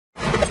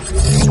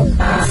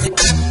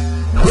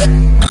Welcome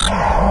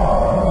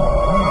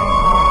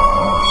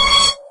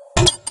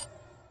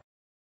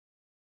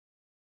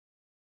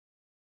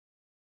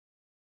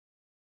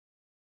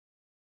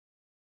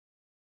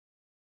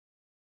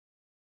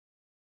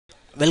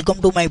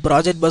to my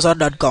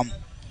projectbazaar.com.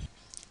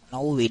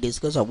 Now we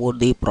discuss about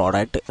the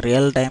product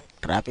real-time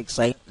traffic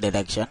sign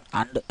detection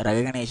and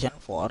recognition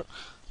for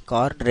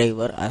car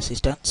driver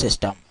assistance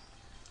system.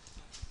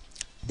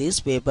 This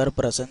paper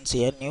presents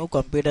a new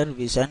computer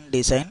vision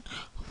design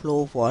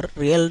flow for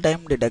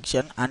real-time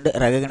detection and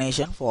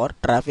recognition for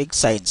traffic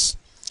signs.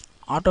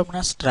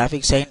 Autonomous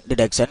traffic sign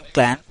detection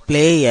can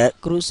play a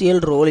crucial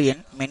role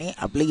in many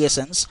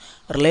applications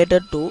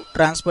related to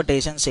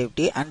transportation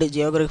safety and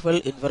geographical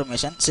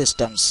information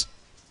systems.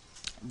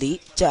 The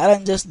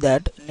challenges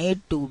that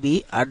need to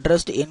be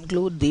addressed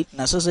include the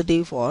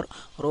necessity for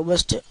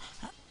robust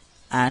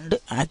and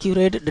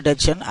accurate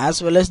detection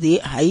as well as the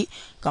high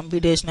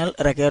computational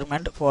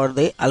requirement for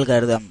the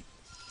algorithm.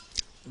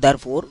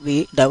 Therefore,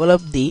 we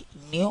developed the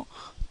new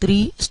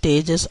three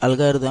stages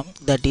algorithm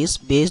that is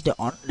based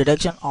on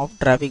detection of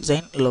traffic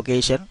sign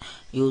location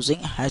using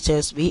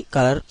HSV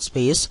color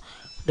space,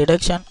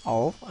 detection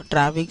of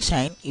traffic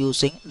sign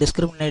using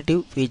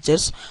discriminative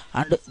features,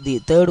 and the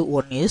third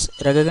one is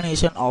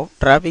recognition of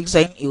traffic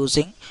sign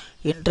using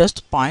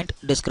interest point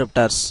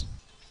descriptors.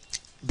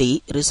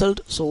 The result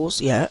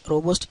shows a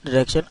robust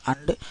detection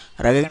and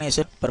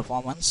recognition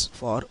performance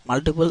for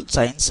multiple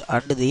signs,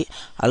 and the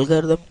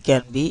algorithm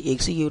can be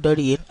executed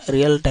in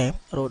real-time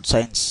road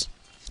signs.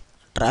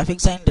 Traffic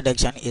sign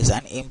detection is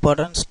an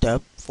important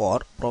step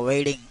for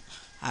providing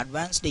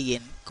advanced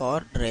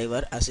in-car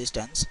driver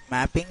assistance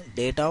mapping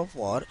data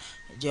for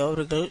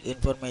geographical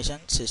information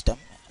system,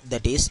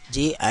 that is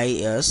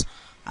GIS,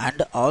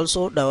 and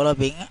also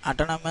developing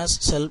autonomous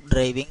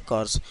self-driving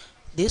cars.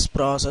 This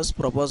process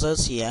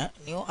proposes a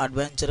new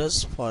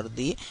advantages for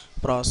the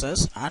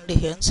process, and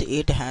hence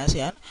it has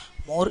a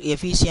more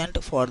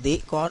efficient for the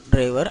car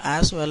driver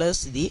as well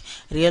as the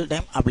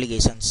real-time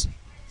applications.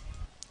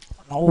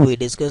 Now we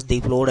discuss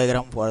the flow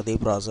diagram for the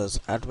process.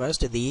 At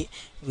first, the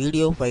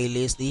video file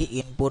is the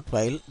input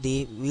file.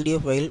 The video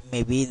file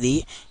may be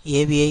the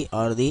AVI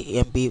or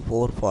the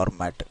MP4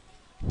 format.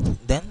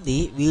 Then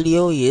the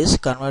video is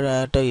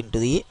converted into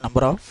the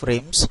number of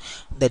frames,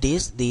 that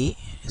is the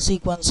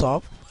sequence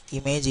of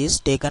image is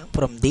taken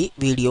from the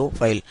video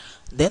file.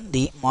 Then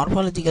the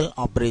morphological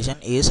operation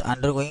is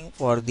undergoing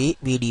for the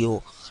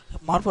video.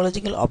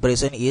 Morphological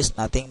operation is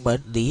nothing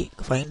but the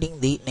finding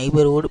the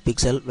neighborhood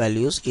pixel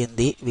values in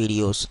the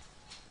videos.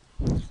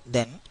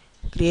 Then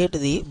create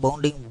the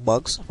bounding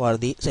box for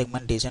the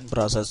segmentation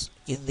process.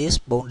 In this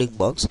bounding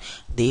box,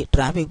 the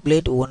traffic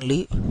plate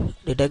only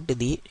detect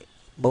the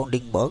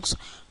bounding box,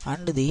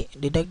 and the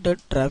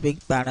detected traffic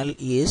panel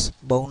is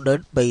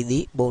bounded by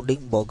the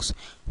bounding box.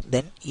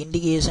 Then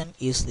indication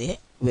is the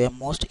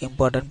most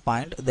important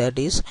point that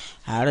is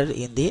added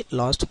in the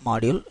last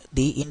module.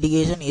 The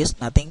indication is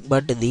nothing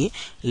but the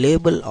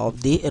label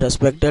of the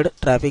respected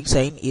traffic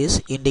sign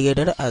is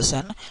indicated as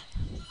an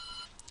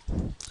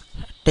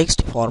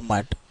text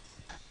format.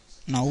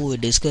 Now we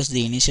discuss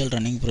the initial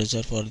running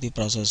procedure for the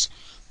process.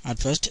 At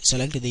first,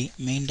 select the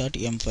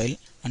main.m file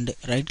and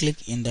right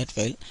click in that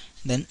file.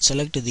 Then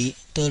select the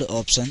third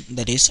option,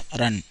 that is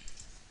run.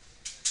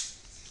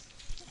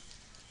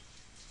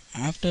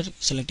 After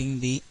selecting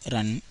the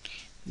run,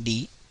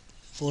 the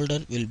folder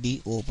will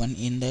be open.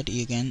 In that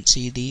you can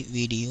see the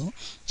video.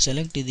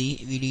 Select the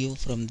video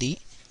from the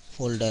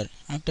folder.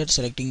 After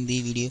selecting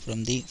the video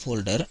from the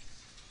folder,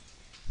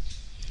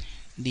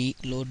 the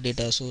load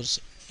data source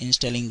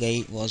installing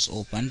guide was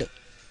opened.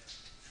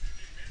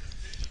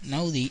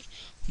 Now the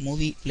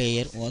movie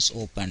player was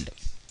opened.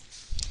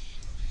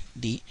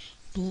 The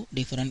two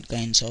different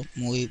kinds of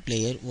movie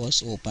player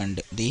was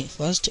opened. The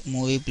first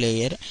movie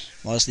player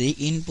was the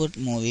input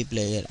movie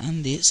player,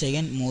 and the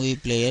second movie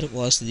player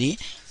was the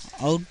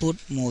output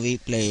movie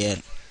player.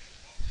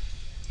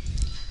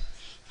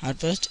 At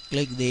first,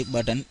 click the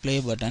button play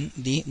button.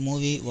 The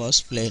movie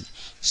was played,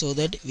 so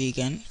that we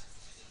can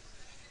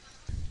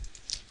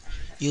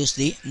use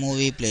the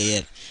movie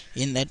player.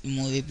 In that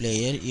movie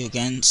player you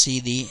can see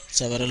the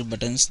several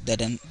buttons,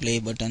 that is play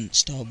button,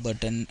 stop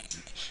button,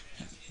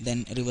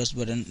 then reverse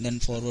button, then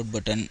forward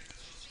button,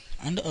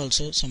 and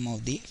also some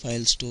of the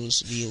files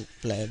tools, view,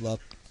 playback,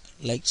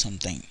 like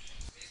something.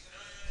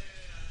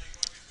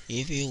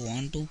 If you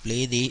want to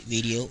play the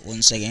video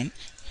once again,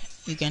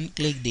 you can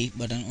click the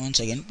button once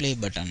again, play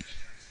button.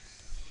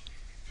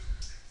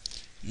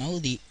 Now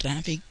the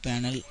traffic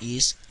panel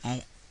is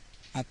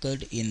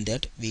occurred in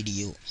that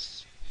video.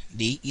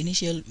 The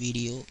initial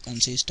video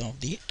consists of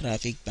the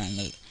traffic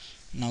panel.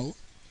 Now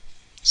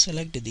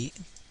select the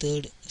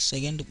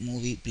second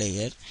movie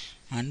player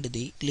and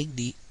click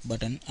the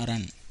button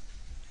run.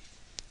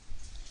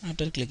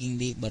 After clicking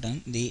the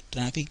button, the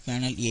traffic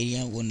panel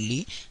area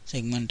only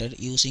segmented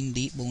using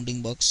the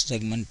bounding box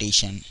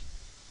segmentation.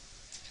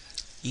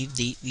 If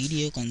the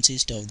video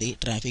consists of the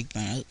traffic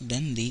panel,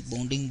 then the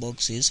bounding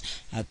box is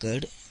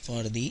occurred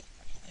for the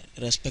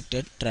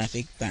respected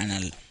traffic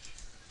panel.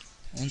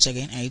 Once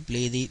again I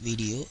play the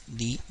video.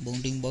 The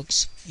bounding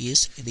box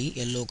is the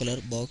yellow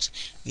color box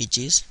which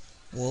is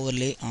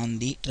overlay on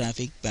the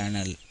traffic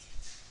panel.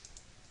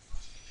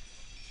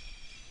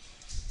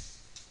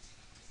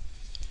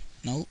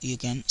 Now you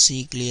can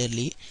see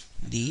clearly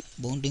the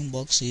bounding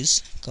box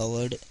is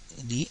covered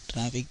the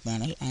traffic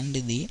panel, and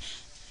the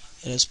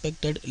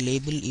respected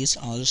label is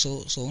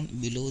also shown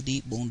below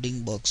the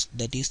bounding box,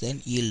 that is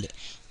the yield.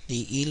 The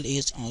yield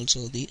is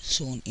also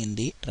shown in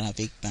the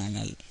traffic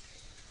panel.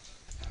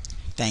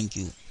 Thank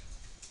you.